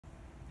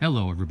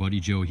Hello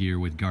everybody, Joe here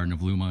with Garden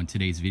of Luma. In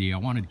today's video,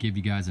 I wanted to give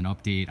you guys an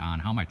update on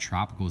how my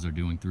tropicals are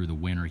doing through the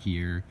winter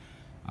here.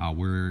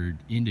 We're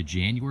into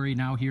January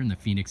now here in the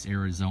Phoenix,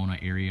 Arizona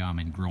area. I'm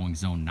in growing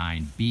zone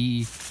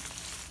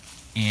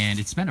 9B. And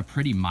it's been a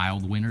pretty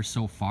mild winter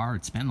so far.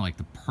 It's been like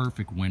the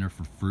perfect winter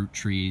for fruit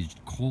trees.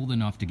 Cold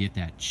enough to get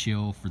that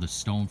chill for the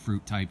stone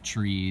fruit type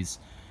trees,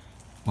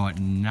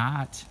 but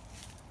not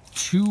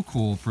too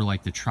cold for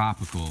like the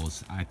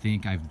tropicals. I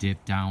think I've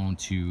dipped down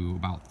to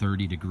about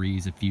 30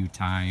 degrees a few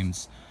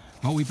times,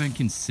 but we've been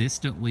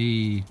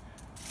consistently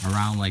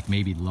around like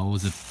maybe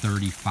lows of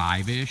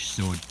 35-ish,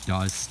 so it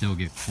does still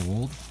get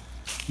cold.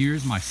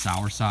 Here's my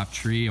soursop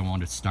tree. I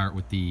want to start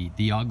with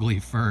the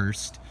ugly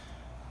first.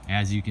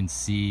 As you can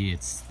see,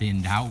 it's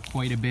thinned out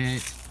quite a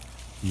bit,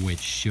 which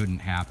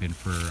shouldn't happen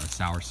for a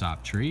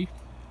soursop tree.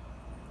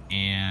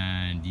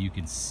 And you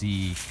can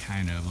see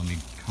kind of, let me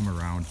come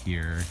around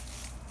here.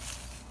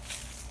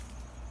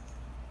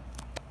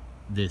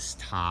 This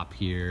top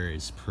here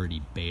is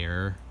pretty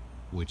bare,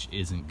 which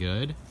isn't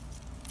good.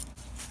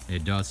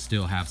 It does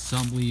still have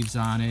some leaves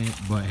on it,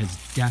 but has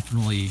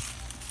definitely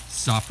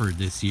suffered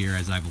this year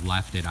as I've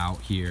left it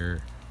out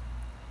here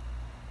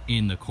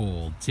in the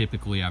cold.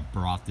 Typically I've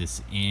brought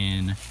this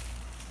in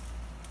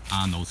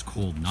on those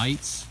cold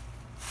nights,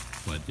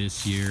 but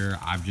this year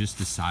I've just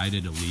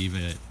decided to leave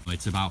it.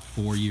 It's about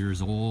 4 years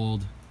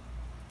old,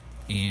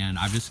 and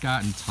I've just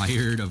gotten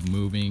tired of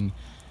moving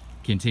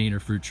container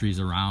fruit trees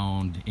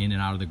around in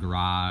and out of the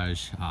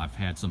garage. I've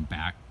had some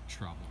back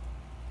trouble,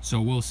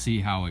 so we'll see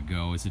how it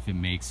goes, if it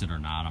makes it or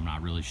not. I'm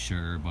not really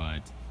sure,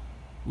 but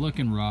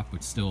looking rough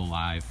but still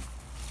alive.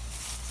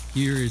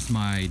 Here is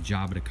my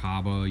Java de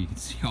Cabo. You can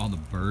see all the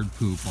bird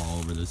poop all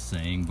over this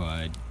thing,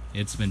 but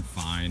it's been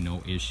fine,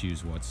 no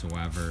issues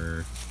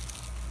whatsoever.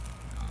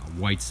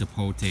 White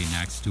sapote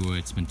next to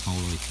it's been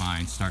totally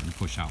fine, starting to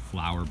push out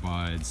flower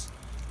buds.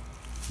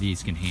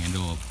 These can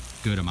handle a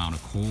good amount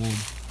of cold.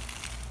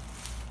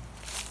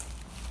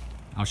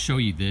 I'll show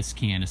you this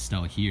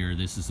canistel here.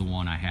 This is the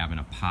one I have in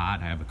a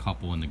pot. I have a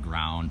couple in the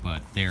ground,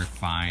 but they're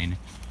fine.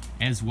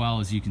 As well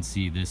as you can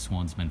see, this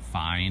one's been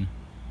fine.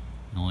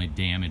 The only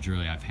damage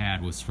really I've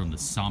had was from the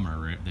summer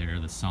right there,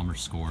 the summer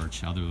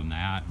scorch. Other than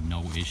that,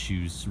 no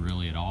issues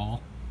really at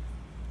all.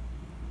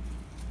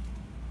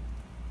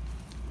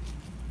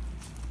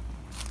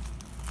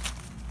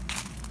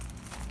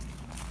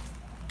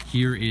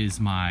 Here is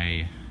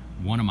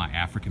one of my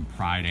African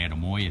Pride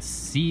Adamoya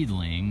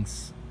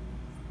seedlings,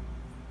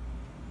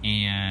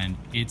 and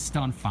it's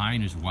done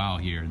fine as well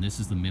here. And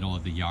this is the middle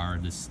of the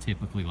yard. This is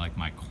typically like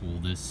my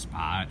coldest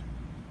spot,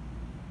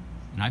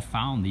 and I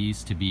found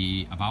these to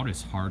be about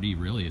as hardy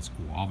really as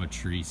guava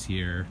trees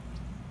here.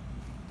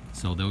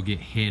 So they'll get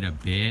hit a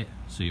bit,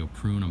 so you'll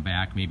prune them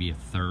back maybe a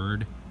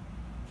third,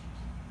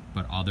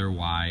 but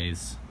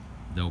otherwise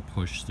they'll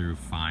push through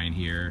fine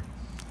here.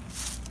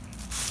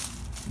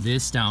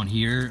 This down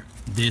here,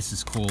 this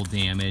is cold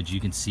damage. You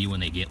can see when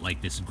they get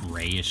like this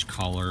grayish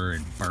color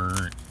and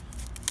burnt,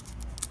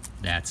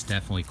 that's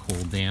definitely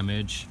cold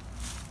damage.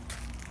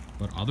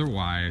 But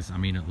otherwise, I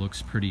mean, it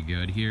looks pretty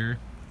good here.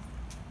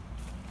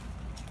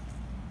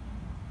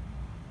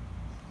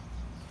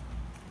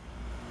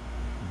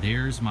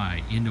 There's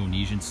my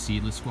Indonesian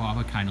seedless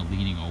guava kind of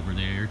leaning over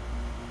there,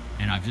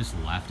 and I've just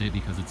left it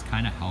because it's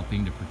kind of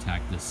helping to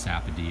protect this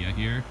sapodilla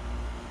here.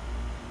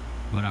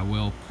 But I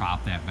will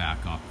prop that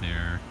back up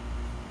there.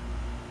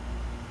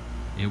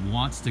 It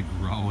wants to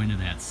grow into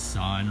that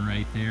sun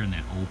right there in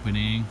that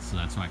opening, so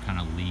that's why it kind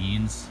of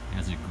leans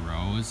as it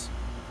grows.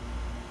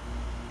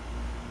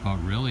 But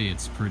really,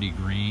 it's pretty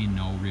green,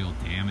 no real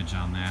damage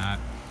on that.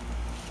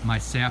 My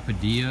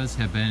sapodillas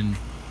have been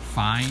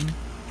fine,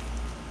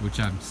 which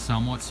I'm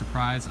somewhat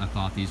surprised. I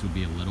thought these would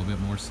be a little bit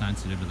more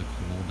sensitive to the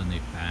cold than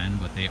they've been,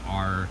 but they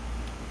are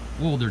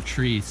older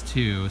trees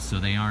too, so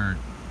they aren't,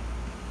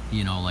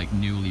 you know, like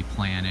newly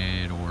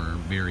planted or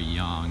very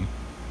young.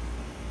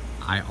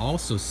 I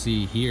also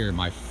see here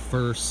my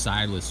first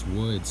sideless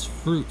woods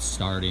fruit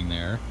starting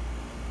there,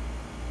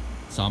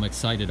 so I'm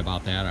excited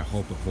about that. I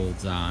hope it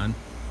holds on,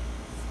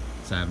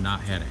 so I have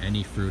not had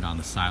any fruit on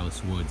the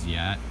sideless woods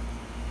yet.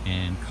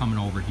 And coming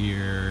over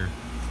here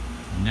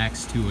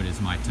next to it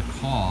is my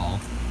Takal,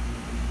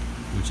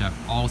 which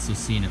I've also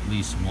seen at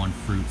least one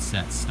fruit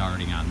set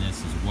starting on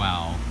this as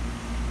well.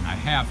 And I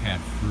have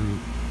had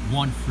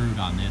one fruit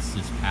on this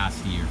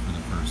past year for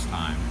the first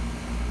time.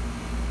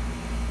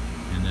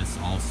 And this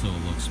also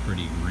looks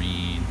pretty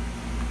green.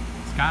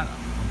 It's got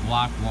a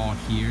block wall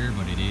here,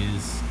 but it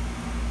is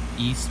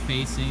east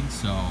facing,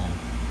 so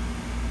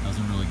it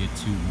doesn't really get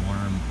too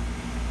warm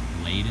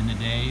late in the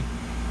day.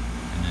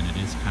 And then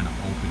it is kind of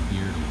open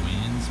here to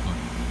winds, but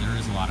there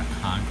is a lot of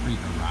concrete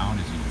around,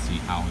 as you can see,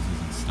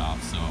 houses and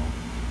stuff, so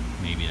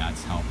maybe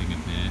that's helping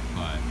a bit,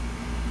 but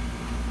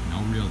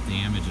no real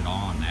damage at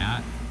all on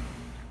that.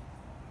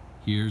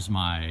 Here's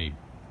my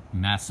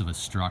mess of a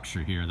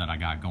structure here that I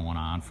got going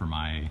on for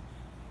my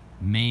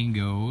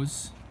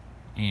mangoes,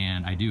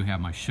 and I do have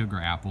my sugar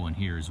apple in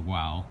here as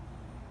well.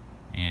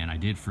 And I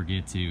did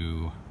forget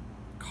to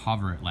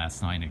cover it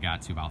last night and it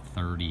got to about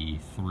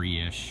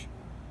 33-ish.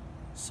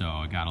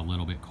 So it got a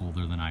little bit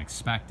colder than I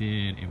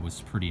expected. It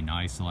was pretty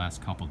nice the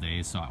last couple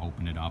days, so I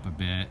opened it up a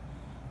bit.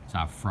 So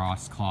I have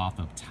frost cloth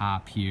up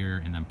top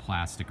here and then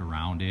plastic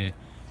around it.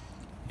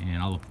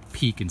 And I'll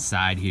peek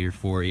inside here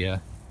for you.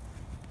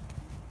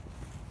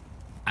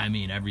 I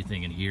mean,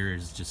 everything in here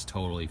is just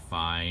totally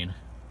fine.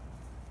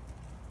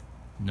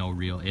 No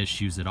real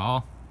issues at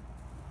all.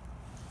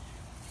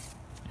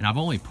 And I've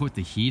only put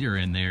the heater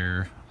in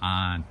there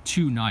on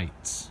 2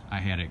 nights. I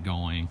had it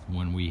going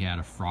when we had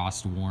a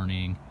frost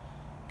warning.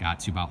 Got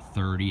to about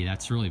 30.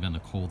 That's really been the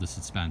coldest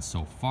it's been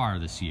so far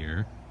this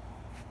year.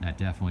 That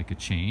definitely could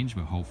change,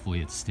 but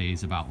hopefully it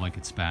stays about like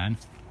it's been.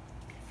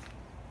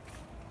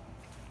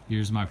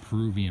 Here's my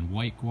Peruvian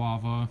white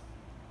guava.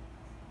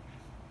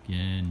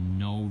 Again,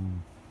 no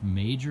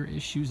major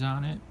issues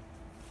on it.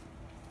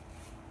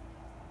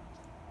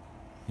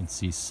 You can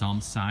see some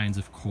signs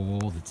of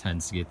cold. It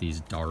tends to get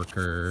these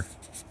darker,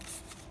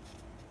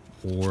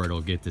 or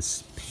it'll get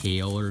this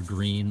paler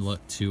green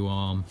look to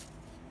them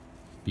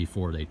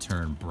before they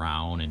turn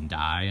brown and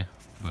die,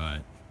 but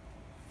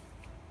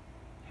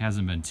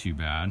hasn't been too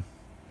bad.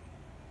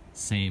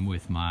 Same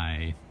with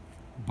my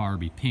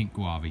Barbie pink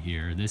guava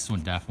here. This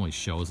one definitely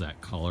shows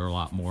that color a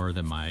lot more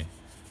than my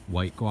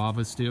white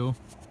guavas do.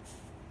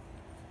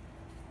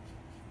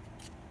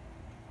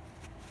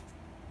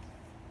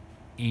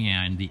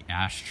 And the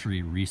ash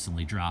tree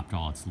recently dropped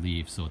all its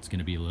leaves, so it's going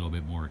to be a little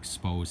bit more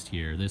exposed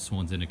here. This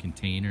one's in a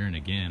container, and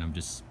again, I'm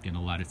just going to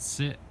let it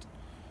sit.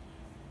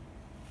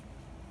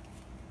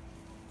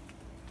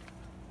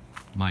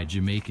 My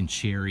Jamaican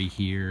cherry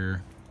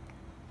here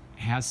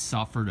has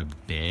suffered a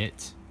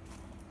bit.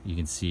 You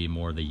can see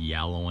more of the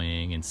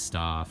yellowing and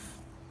stuff.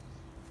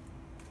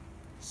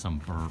 Some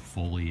burnt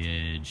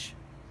foliage.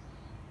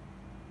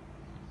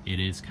 It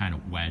is kind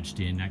of wedged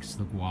in next to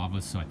the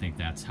guava, so I think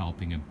that's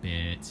helping a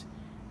bit.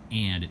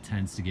 And it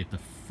tends to get the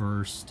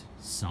first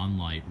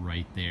sunlight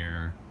right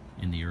there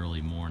in the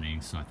early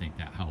morning, so I think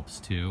that helps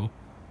too.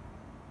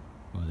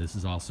 But this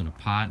is also in a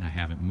pot, and I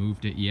haven't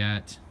moved it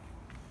yet.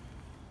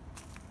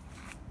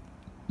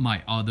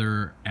 My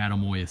other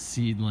Adamoya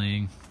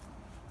seedling,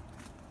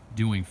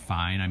 doing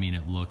fine. I mean,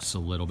 it looks a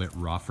little bit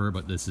rougher,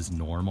 but this is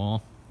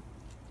normal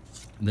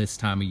this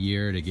time of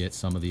year to get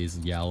some of these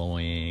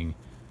yellowing,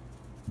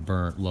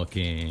 burnt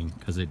looking,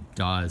 because it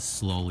does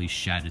slowly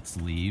shed its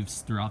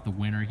leaves throughout the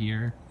winter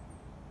here.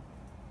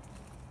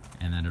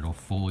 And then it'll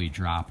fully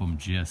drop them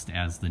just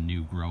as the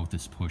new growth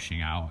is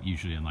pushing out,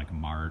 usually in like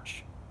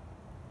March.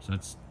 So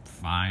that's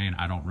fine.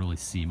 I don't really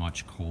see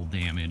much cold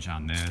damage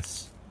on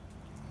this.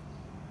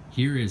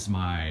 Here is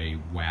my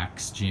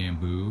wax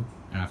jambu,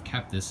 and I've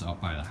kept this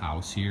up by the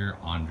house here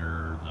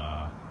under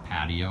the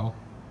patio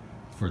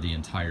for the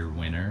entire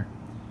winter.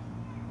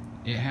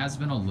 It has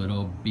been a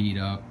little beat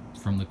up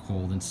from the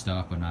cold and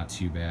stuff, but not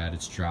too bad.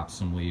 It's dropped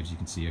some leaves. You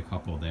can see a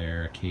couple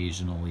there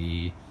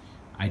occasionally.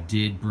 I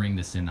did bring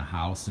this in the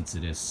house since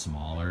it is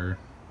smaller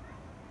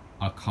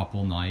a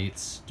couple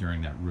nights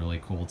during that really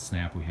cold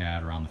snap we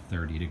had around the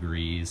 30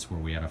 degrees where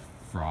we had a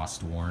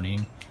frost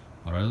warning.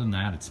 But other than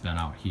that, it's been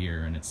out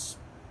here and it's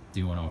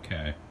doing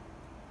okay.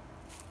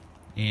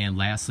 And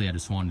lastly, I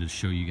just wanted to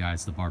show you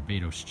guys the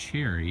Barbados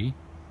cherry.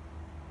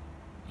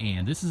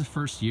 And this is the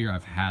first year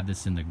I've had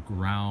this in the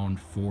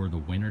ground for the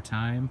winter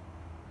time.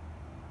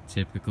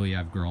 Typically,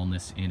 I've grown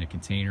this in a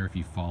container. If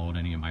you followed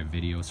any of my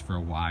videos for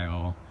a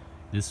while,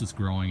 this was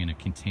growing in a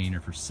container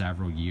for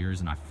several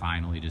years, and I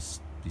finally just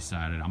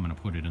decided I'm gonna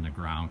put it in the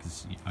ground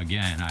because,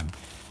 again, I'm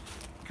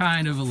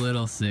kind of a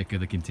little sick of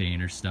the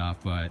container stuff,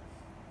 but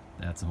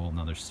that's a whole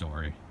nother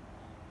story.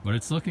 But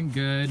it's looking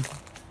good.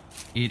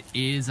 It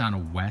is on a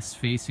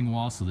west-facing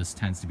wall, so this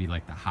tends to be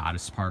like the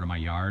hottest part of my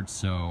yard,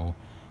 so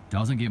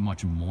doesn't get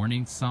much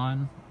morning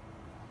sun,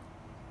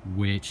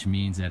 which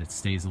means that it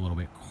stays a little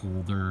bit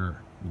colder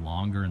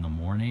longer in the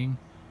morning.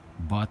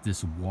 But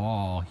this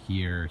wall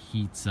here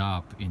heats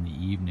up in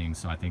the evening,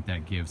 so I think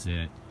that gives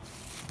it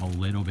a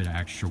little bit of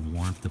extra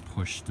warmth to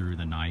push through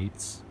the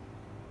nights.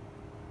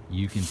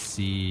 You can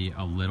see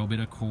a little bit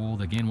of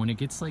cold. Again, when it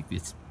gets like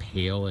this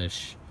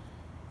palish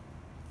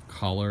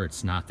color,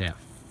 it's not that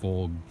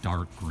full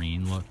dark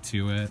green look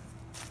to it.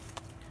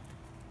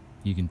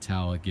 You can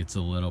tell it gets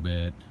a little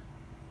bit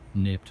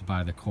nipped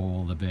by the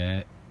cold a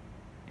bit,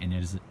 and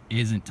it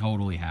isn't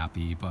totally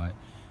happy, but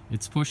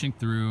it's pushing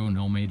through,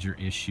 no major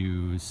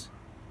issues.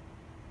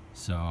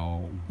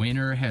 So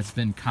winter has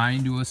been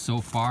kind to us so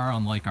far,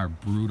 unlike our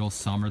brutal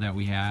summer that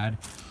we had.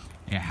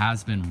 It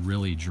has been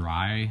really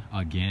dry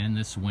again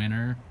this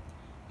winter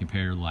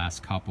compared to the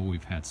last couple.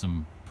 We've had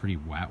some pretty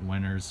wet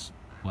winters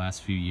the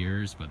last few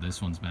years, but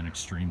this one's been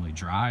extremely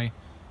dry,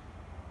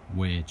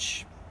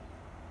 which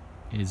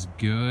is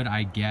good,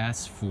 I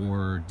guess,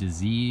 for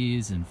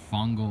disease and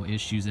fungal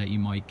issues that you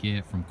might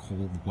get from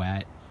cold,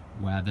 wet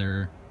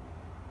weather.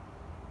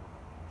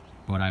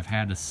 But I've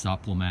had to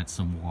supplement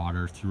some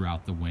water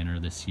throughout the winter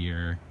this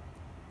year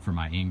for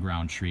my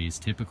in-ground trees.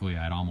 Typically,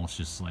 I'd almost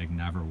just like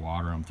never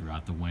water them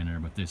throughout the winter,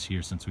 but this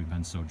year, since we've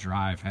been so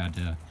dry, I've had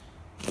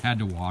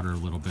to water a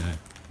little bit.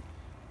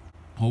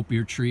 Hope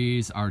your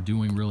trees are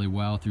doing really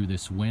well through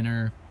this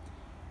winter.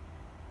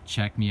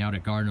 Check me out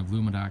at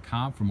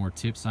gardenofluma.com for more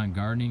tips on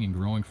gardening and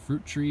growing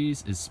fruit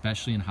trees,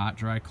 especially in hot,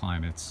 dry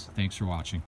climates. Thanks for watching.